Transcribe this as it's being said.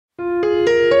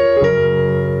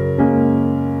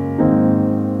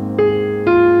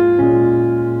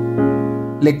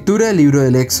Lectura del libro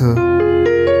del Éxodo.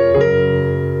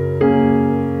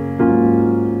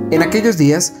 En aquellos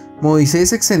días,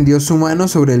 Moisés extendió su mano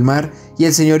sobre el mar, y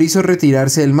el Señor hizo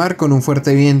retirarse del mar con un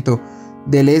fuerte viento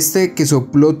del este que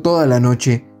sopló toda la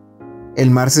noche. El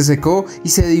mar se secó y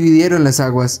se dividieron las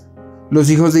aguas.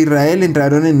 Los hijos de Israel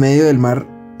entraron en medio del mar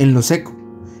en lo seco,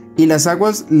 y las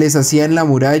aguas les hacían la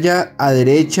muralla a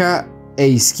derecha e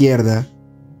izquierda.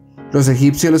 Los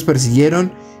egipcios los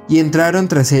persiguieron y entraron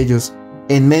tras ellos,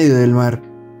 en medio del mar,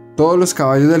 todos los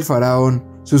caballos del faraón,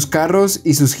 sus carros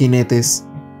y sus jinetes.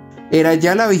 Era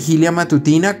ya la vigilia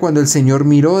matutina cuando el Señor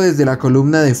miró desde la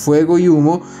columna de fuego y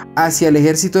humo hacia el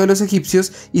ejército de los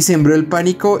egipcios y sembró el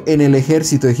pánico en el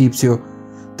ejército egipcio.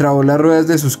 Trabó las ruedas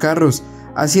de sus carros,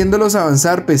 haciéndolos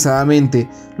avanzar pesadamente.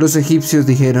 Los egipcios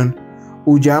dijeron: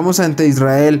 «Huyamos ante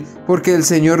Israel, porque el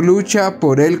Señor lucha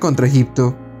por él contra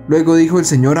Egipto». Luego dijo el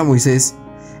Señor a Moisés: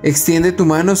 «Extiende tu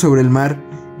mano sobre el mar,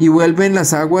 y vuelven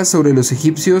las aguas sobre los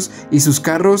egipcios y sus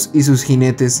carros y sus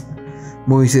jinetes».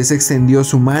 Moisés extendió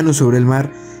su mano sobre el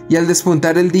mar, y al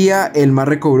despuntar el día, el mar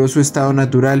recobró su estado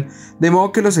natural, de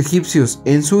modo que los egipcios,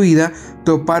 en su huida,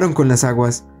 toparon con las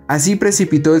aguas. Así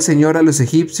precipitó el Señor a los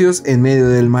egipcios en medio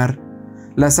del mar.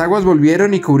 Las aguas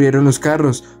volvieron y cubrieron los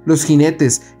carros, los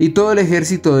jinetes y todo el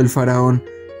ejército del faraón,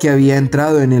 que había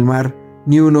entrado en el mar.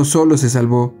 Ni uno solo se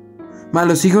salvó. Mas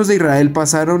los hijos de Israel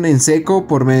pasaron en seco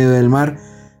por medio del mar,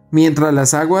 mientras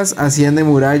las aguas hacían de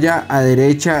muralla a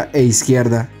derecha e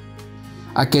izquierda.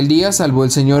 Aquel día salvó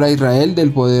el Señor a Israel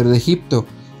del poder de Egipto,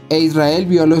 e Israel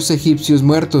vio a los egipcios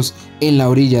muertos en la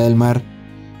orilla del mar.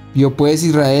 Vio pues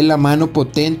Israel la mano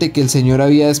potente que el Señor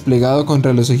había desplegado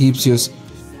contra los egipcios,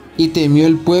 y temió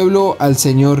el pueblo al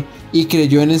Señor, y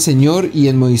creyó en el Señor y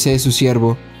en Moisés su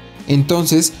siervo.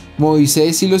 Entonces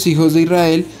Moisés y los hijos de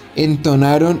Israel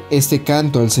entonaron este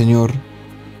canto al Señor.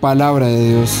 Palabra de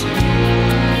Dios.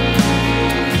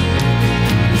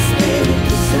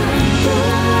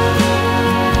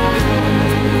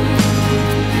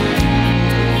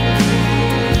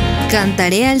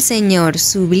 Cantaré al Señor,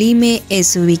 sublime es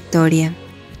su victoria.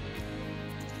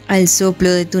 Al soplo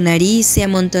de tu nariz se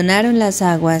amontonaron las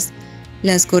aguas,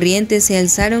 las corrientes se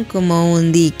alzaron como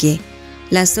un dique,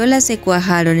 las olas se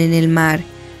cuajaron en el mar.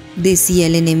 Decía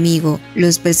el enemigo: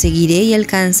 los perseguiré y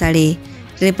alcanzaré,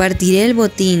 repartiré el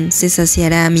botín, se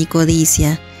saciará mi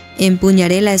codicia,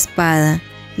 empuñaré la espada,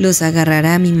 los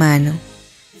agarrará mi mano.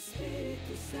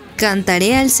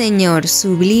 Cantaré al Señor,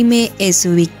 sublime es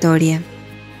su victoria.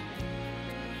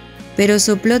 Pero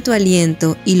sopló tu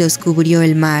aliento y los cubrió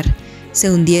el mar, se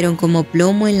hundieron como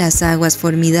plomo en las aguas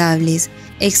formidables,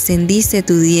 extendiste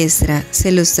tu diestra,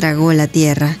 se los tragó la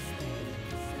tierra.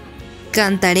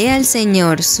 Cantaré al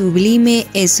Señor, sublime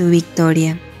es su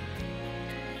victoria.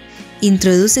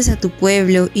 Introduces a tu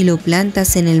pueblo y lo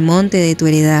plantas en el monte de tu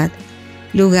heredad,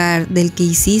 lugar del que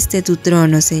hiciste tu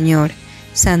trono, Señor,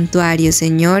 santuario,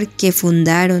 Señor, que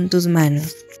fundaron tus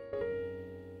manos.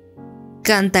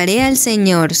 Cantaré al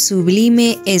Señor,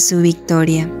 sublime es su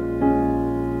victoria.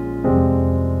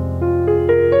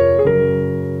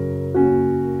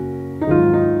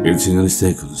 El Señor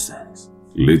esté con ustedes.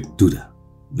 Lectura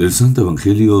del Santo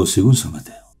Evangelio según San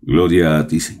Mateo. Gloria a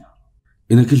ti, Señor.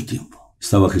 En aquel tiempo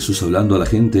estaba Jesús hablando a la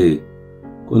gente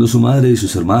cuando su madre y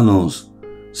sus hermanos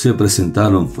se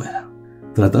presentaron fuera.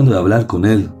 Tratando de hablar con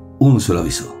él, uno se lo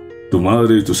avisó: tu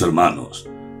madre y tus hermanos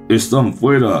están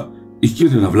fuera y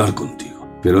quieren hablar contigo.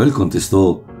 Pero él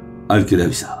contestó al que le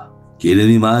avisaba: ¿quién es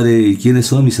mi madre y quiénes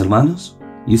son mis hermanos?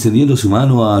 Y extendiendo su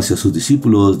mano hacia sus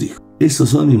discípulos dijo: estos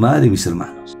son mi madre y mis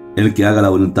hermanos. El que haga la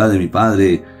voluntad de mi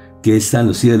Padre que está en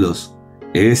los cielos,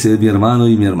 ese es mi hermano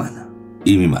y mi hermana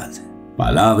y mi madre.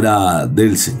 Palabra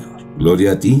del Señor.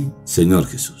 Gloria a ti, Señor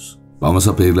Jesús. Vamos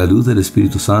a pedir la luz del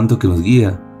Espíritu Santo que nos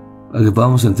guía para que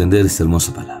podamos entender esta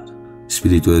hermosa palabra.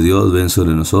 Espíritu de Dios, ven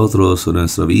sobre nosotros, sobre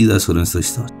nuestra vida, sobre nuestra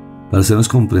historia, para hacernos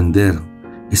comprender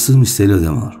estos misterios de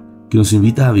amor que nos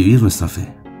invita a vivir nuestra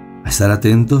fe, a estar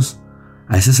atentos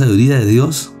a esa sabiduría de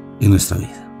Dios en nuestra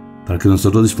vida, para que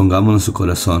nosotros dispongamos nuestro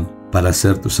corazón para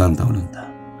hacer tu santa voluntad,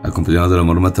 acompañados del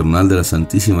amor maternal de la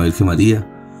Santísima Virgen María,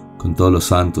 con todos los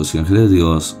santos y ángeles de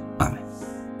Dios. Amén.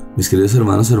 Mis queridos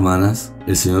hermanos y hermanas,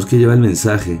 el Señor que lleva el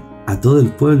mensaje a todo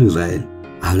el pueblo de Israel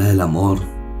habla del amor,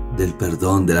 del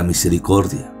perdón, de la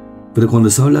misericordia. Pero cuando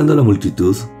está hablando a la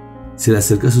multitud, se le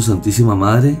acerca a su Santísima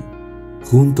Madre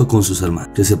junto con sus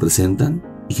hermanos, que se presentan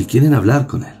y que quieren hablar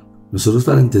con él. Nosotros,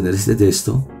 para entender este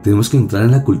texto, tenemos que entrar en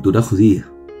la cultura judía,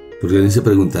 porque alguien se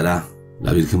preguntará: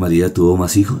 ¿la Virgen María tuvo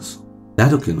más hijos?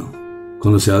 Claro que no.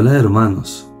 Cuando se habla de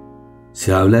hermanos,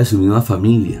 se habla de su misma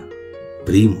familia,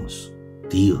 primos,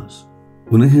 tíos.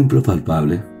 Un ejemplo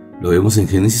palpable lo vemos en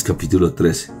Génesis capítulo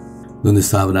 13, donde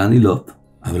está Abraham y Lot,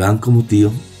 Abraham como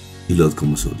tío y Lot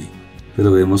como sobrino.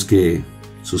 Pero vemos que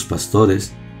sus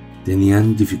pastores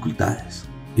tenían dificultades.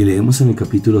 Y leemos en el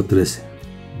capítulo 13,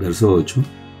 verso 8,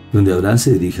 donde Abraham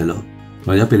se dirige a Lot: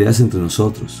 no haya peleas entre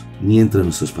nosotros, ni entre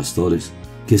nuestros pastores,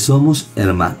 que somos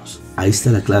hermanos. Ahí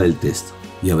está la clave del texto.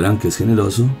 Y Abraham, que es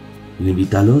generoso, le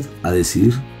invita a Lot a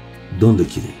decidir dónde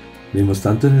quiere ir. Vemos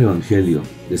tanto en el Evangelio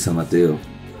de San Mateo,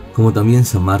 como también en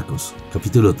San Marcos,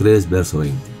 capítulo 3, verso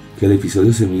 20, que el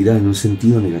episodio se mira en un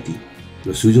sentido negativo.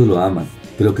 Los suyos lo aman,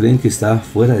 pero creen que está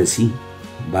fuera de sí.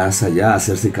 Vas allá a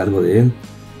hacerse cargo de él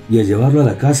y a llevarlo a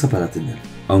la casa para atenderlo.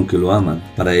 Aunque lo aman,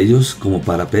 para ellos, como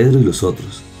para Pedro y los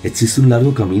otros, existe un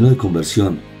largo camino de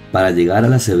conversión para llegar a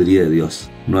la sabiduría de Dios.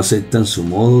 No aceptan su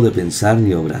modo de pensar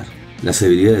ni obrar. La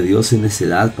sabiduría de Dios es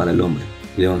necedad para el hombre.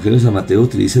 El Evangelio de San Mateo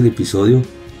utiliza el episodio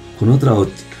con otra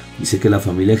óptica. Dice que la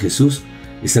familia de Jesús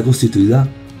está constituida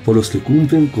por los que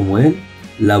cumplen como Él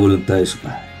la voluntad de su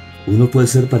Padre. Uno puede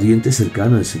ser pariente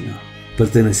cercano del Señor,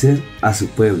 pertenecer a su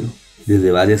pueblo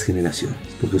desde varias generaciones,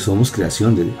 porque somos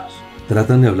creación de Dios.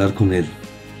 Tratan de hablar con Él,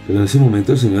 pero en ese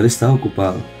momento el Señor está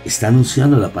ocupado, está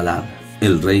anunciando la palabra,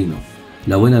 el reino,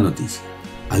 la buena noticia.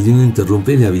 Alguien le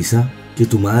interrumpe y le avisa que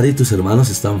tu madre y tus hermanos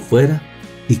están fuera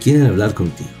y quieren hablar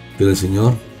contigo. Pero el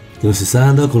Señor, que nos está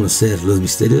dando a conocer los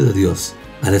misterios de Dios,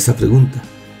 hará esa pregunta: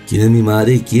 ¿quién es mi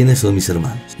madre y quiénes son mis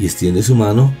hermanos? Y extiende su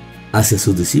mano hacia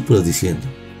sus discípulos diciendo: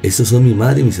 estos son mi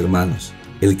madre y mis hermanos,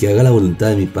 el que haga la voluntad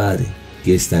de mi Padre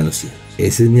que está en los cielos.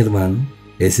 Ese es mi hermano,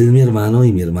 ese es mi hermano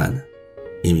y mi hermana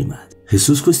y mi madre.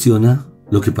 Jesús cuestiona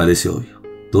lo que parece obvio.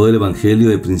 Todo el Evangelio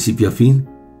de principio a fin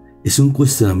es un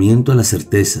cuestionamiento a las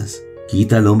certezas.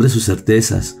 Quita al hombre sus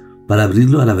certezas para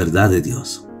abrirlo a la verdad de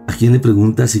Dios. ¿A quién le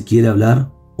pregunta si quiere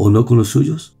hablar o no con los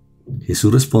suyos?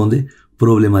 Jesús responde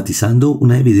problematizando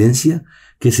una evidencia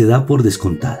que se da por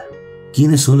descontada.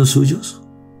 ¿Quiénes son los suyos?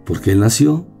 Porque Él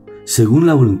nació según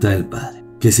la voluntad del Padre,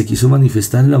 que se quiso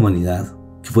manifestar en la humanidad,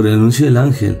 que por el anuncio del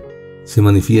ángel se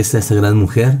manifiesta esta gran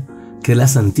mujer, que es la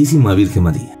Santísima Virgen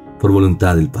María, por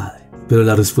voluntad del Padre. Pero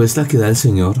la respuesta que da el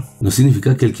Señor no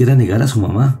significa que Él quiera negar a su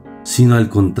mamá, sino al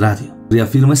contrario,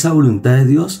 reafirma esa voluntad de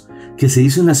Dios que se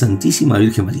hizo en la Santísima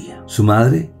Virgen María. Su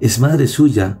madre es madre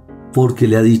suya porque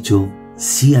le ha dicho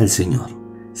sí al Señor,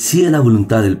 sí a la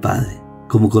voluntad del Padre,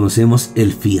 como conocemos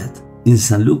el fiat. En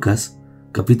San Lucas,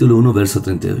 capítulo 1, verso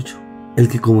 38. El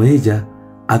que como ella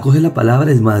acoge la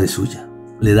palabra es madre suya,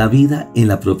 le da vida en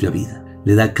la propia vida,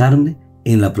 le da carne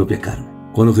en la propia carne.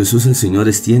 Cuando Jesús el Señor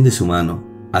extiende su mano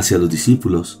hacia los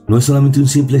discípulos, no es solamente un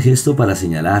simple gesto para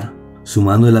señalar. Su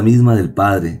mano es la misma del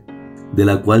Padre, de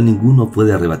la cual ninguno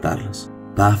puede arrebatarlos.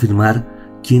 Va a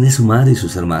afirmar quién es su madre y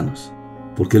sus hermanos,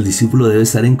 porque el discípulo debe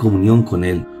estar en comunión con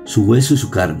Él, su hueso y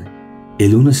su carne.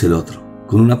 El uno es el otro,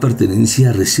 con una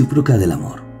pertenencia recíproca del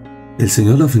amor. El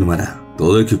Señor lo afirmará: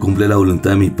 todo el que cumple la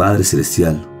voluntad de mi Padre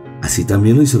Celestial, así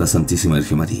también lo hizo la Santísima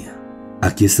Virgen María.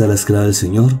 Aquí está la esclava del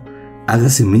Señor,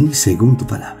 hágase en mí según tu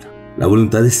palabra. La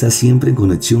voluntad está siempre en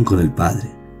conexión con el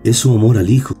Padre. Es su amor al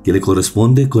Hijo que le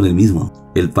corresponde con el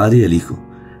mismo. El Padre y el Hijo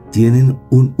tienen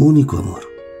un único amor.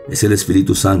 Es el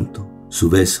Espíritu Santo, su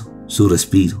beso, su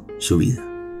respiro, su vida.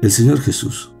 El Señor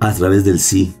Jesús, a través del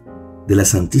sí de la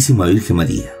Santísima Virgen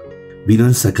María, vino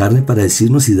en esta carne para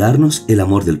decirnos y darnos el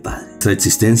amor del Padre. Nuestra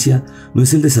existencia no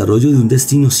es el desarrollo de un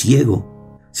destino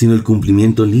ciego, sino el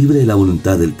cumplimiento libre de la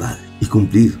voluntad del Padre. Y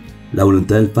cumplir la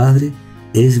voluntad del Padre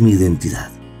es mi identidad.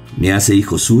 Me hace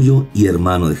hijo suyo y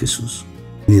hermano de Jesús.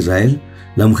 En Israel,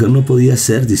 la mujer no podía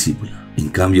ser discípula. En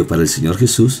cambio, para el Señor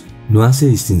Jesús, no hace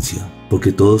distinción,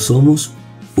 porque todos somos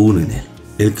uno en Él.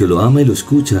 El que lo ama y lo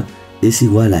escucha es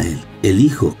igual a Él. El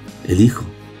Hijo,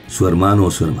 su hermano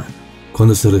o su hermana.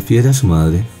 Cuando se refiere a su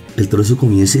madre, el trozo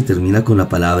comienza y termina con la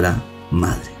palabra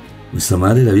madre. Nuestra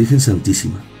Madre, la Virgen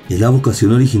Santísima, es la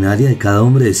vocación originaria de cada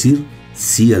hombre decir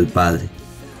sí al Padre,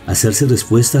 hacerse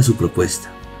respuesta a su propuesta.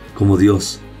 Como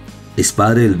Dios es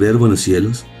Padre del Verbo en los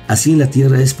cielos, así en la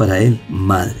tierra es para Él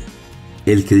madre,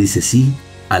 el que dice sí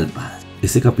al Padre.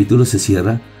 Este capítulo se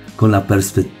cierra con la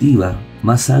perspectiva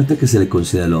más alta que se le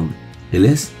concede al hombre. Él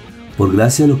es, por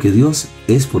gracia, lo que Dios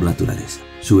es por naturaleza.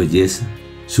 Su belleza,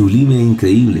 sublime e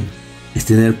increíble, es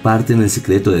tener parte en el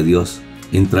secreto de Dios,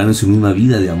 entrar en su misma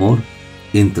vida de amor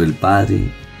entre el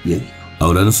Padre y el Hijo.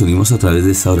 Ahora nos unimos a través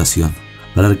de esta oración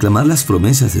para reclamar las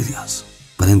promesas de Dios,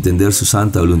 para entender su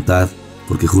santa voluntad,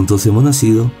 porque juntos hemos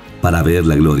nacido para ver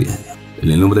la gloria de Dios.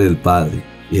 En el nombre del Padre,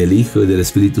 y del Hijo, y del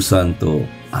Espíritu Santo.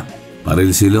 Amén. Padre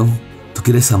del cielo, tú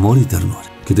que eres amor y ternura,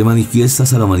 que te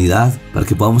manifiestas a la humanidad para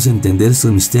que podamos entender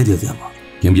estos misterios de amor,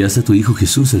 que enviaste a tu Hijo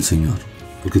Jesús el Señor,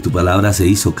 porque tu palabra se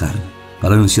hizo carne,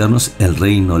 para anunciarnos el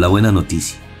reino, la buena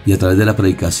noticia, y a través de la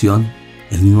predicación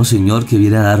el mismo Señor que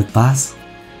viene a dar paz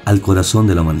al corazón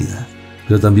de la humanidad.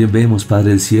 Pero también vemos, Padre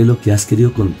del Cielo, que has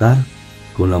querido contar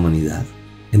con la humanidad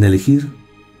en elegir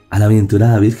a la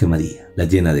bienaventurada Virgen María, la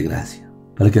llena de gracia,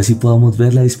 para que así podamos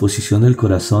ver la disposición del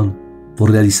corazón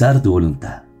por realizar tu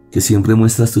voluntad, que siempre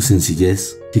muestras tu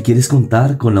sencillez, que quieres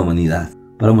contar con la humanidad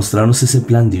para mostrarnos ese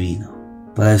plan divino,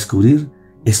 para descubrir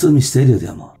estos misterios de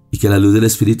amor, y que a la luz del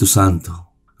Espíritu Santo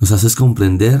nos haces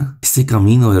comprender este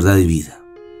camino, verdad y vida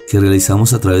que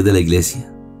realizamos a través de la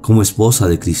Iglesia como esposa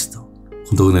de Cristo,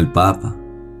 junto con el Papa,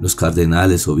 los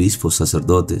cardenales, obispos,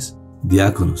 sacerdotes,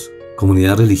 diáconos,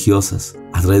 comunidades religiosas,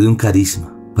 a través de un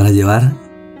carisma, para llevar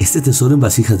este tesoro en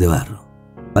vasijas de barro,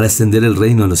 para extender el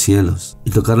reino de los cielos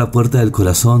y tocar la puerta del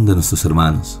corazón de nuestros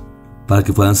hermanos, para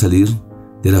que puedan salir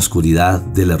de la oscuridad,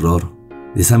 del error,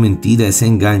 de esa mentira, de ese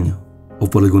engaño, o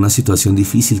por alguna situación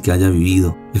difícil que haya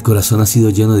vivido. El corazón ha sido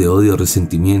lleno de odio,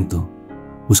 resentimiento,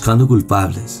 buscando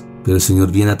culpables, pero el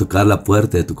Señor viene a tocar la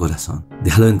puerta de tu corazón.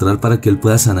 Déjalo entrar para que Él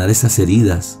pueda sanar esas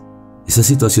heridas, esas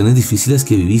situaciones difíciles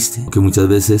que viviste, que muchas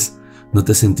veces no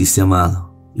te sentiste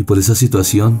amado, y por esa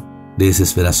situación de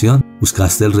desesperación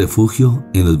buscaste el refugio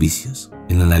en los vicios,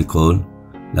 en el alcohol,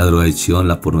 la drogadicción,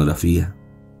 la pornografía,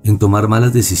 en tomar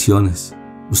malas decisiones,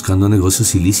 buscando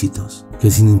negocios ilícitos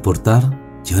que sin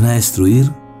importar llevan a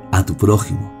destruir a tu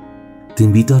prójimo. Te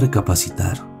invito a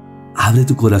recapacitar. Abre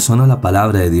tu corazón a la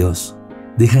palabra de Dios.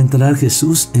 Deja entrar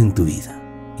Jesús en tu vida.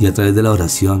 Y a través de la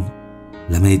oración,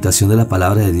 la meditación de la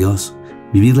palabra de Dios,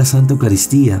 vivir la Santa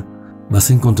Eucaristía, vas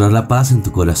a encontrar la paz en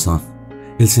tu corazón,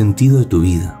 el sentido de tu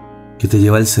vida, que te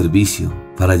lleva al servicio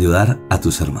para ayudar a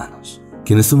tus hermanos.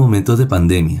 Que en estos momentos de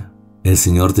pandemia, el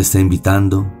Señor te está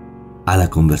invitando a la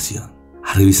conversión,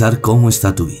 a revisar cómo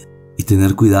está tu vida y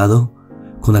tener cuidado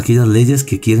con aquellas leyes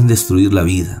que quieren destruir la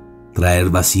vida, traer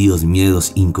vacíos,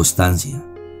 miedos, inconstancia,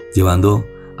 llevando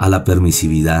a la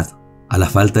permisividad, a la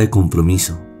falta de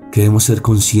compromiso. Que debemos ser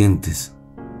conscientes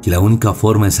que la única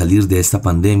forma de salir de esta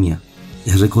pandemia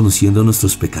es reconociendo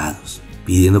nuestros pecados,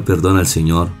 pidiendo perdón al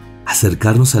Señor,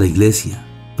 acercarnos a la iglesia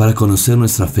para conocer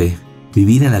nuestra fe,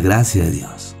 vivir en la gracia de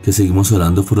Dios. Que seguimos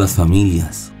orando por las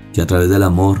familias, que a través del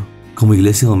amor, como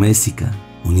iglesia doméstica,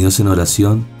 unidos en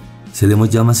oración, seremos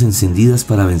llamas encendidas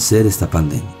para vencer esta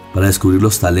pandemia, para descubrir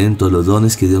los talentos, los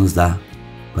dones que Dios nos da,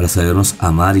 para sabernos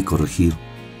amar y corregir,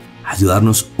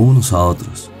 ayudarnos unos a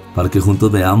otros, para que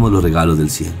juntos veamos los regalos del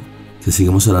cielo. Que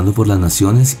sigamos orando por las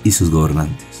naciones y sus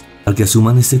gobernantes, para que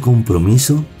asuman este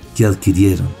compromiso que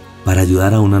adquirieron para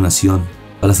ayudar a una nación,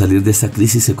 para salir de esta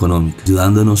crisis económica,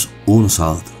 ayudándonos unos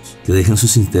a otros. Que dejen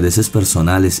sus intereses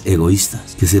personales,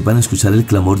 egoístas, que sepan escuchar el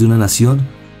clamor de una nación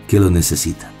que los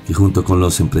necesita. Que junto con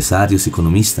los empresarios,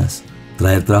 economistas,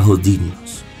 traer trabajos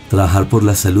dignos, trabajar por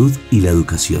la salud y la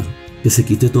educación. Que se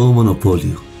quite todo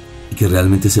monopolio y que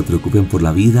realmente se preocupen por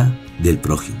la vida del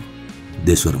prójimo,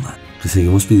 de su hermano. Que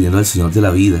seguimos pidiendo al Señor de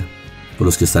la vida por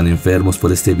los que están enfermos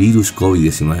por este virus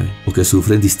COVID-19 o que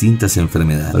sufren distintas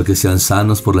enfermedades, para que sean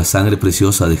sanos por la sangre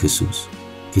preciosa de Jesús.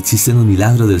 Que existen los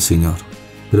milagros del Señor,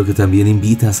 pero que también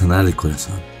invita a sanar el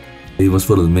corazón. Pedimos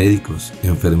por los médicos,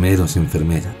 enfermeros,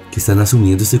 enfermeras, que están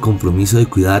asumiendo este compromiso de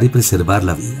cuidar y preservar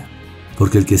la vida,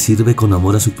 porque el que sirve con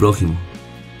amor a su prójimo,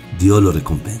 Dios lo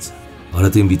recompensa. Ahora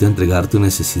te invito a entregar tu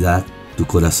necesidad, tu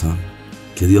corazón,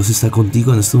 que Dios está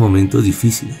contigo en estos momentos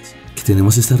difíciles, que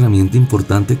tenemos esta herramienta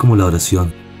importante como la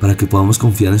oración, para que podamos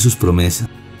confiar en sus promesas,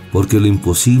 porque lo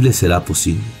imposible será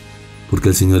posible, porque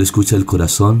el Señor escucha el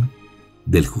corazón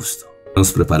del justo.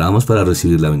 Nos preparamos para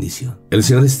recibir la bendición. El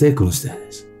Señor esté con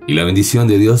ustedes, y la bendición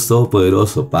de Dios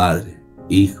Todopoderoso, Padre,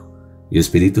 Hijo y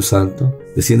Espíritu Santo,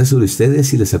 descienda sobre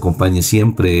ustedes y les acompañe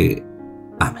siempre.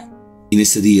 Amén. En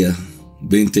este día,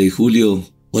 20 de julio,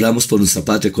 oramos por nuestra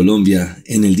patria Colombia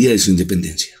en el día de su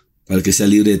independencia, para que sea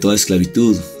libre de toda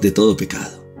esclavitud, de todo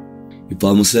pecado, y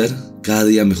podamos ser cada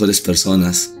día mejores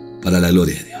personas para la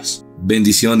gloria de Dios.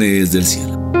 Bendiciones del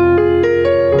cielo.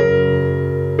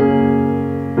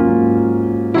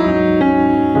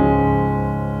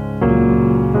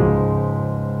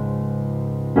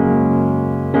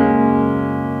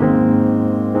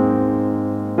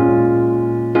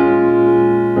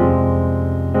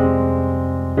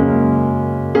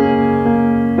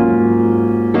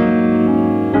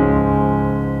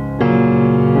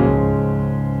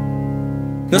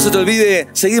 No se te olvide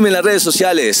seguirme en las redes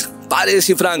sociales, Padre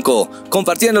Yesid Franco,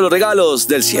 compartiendo los regalos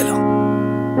del cielo.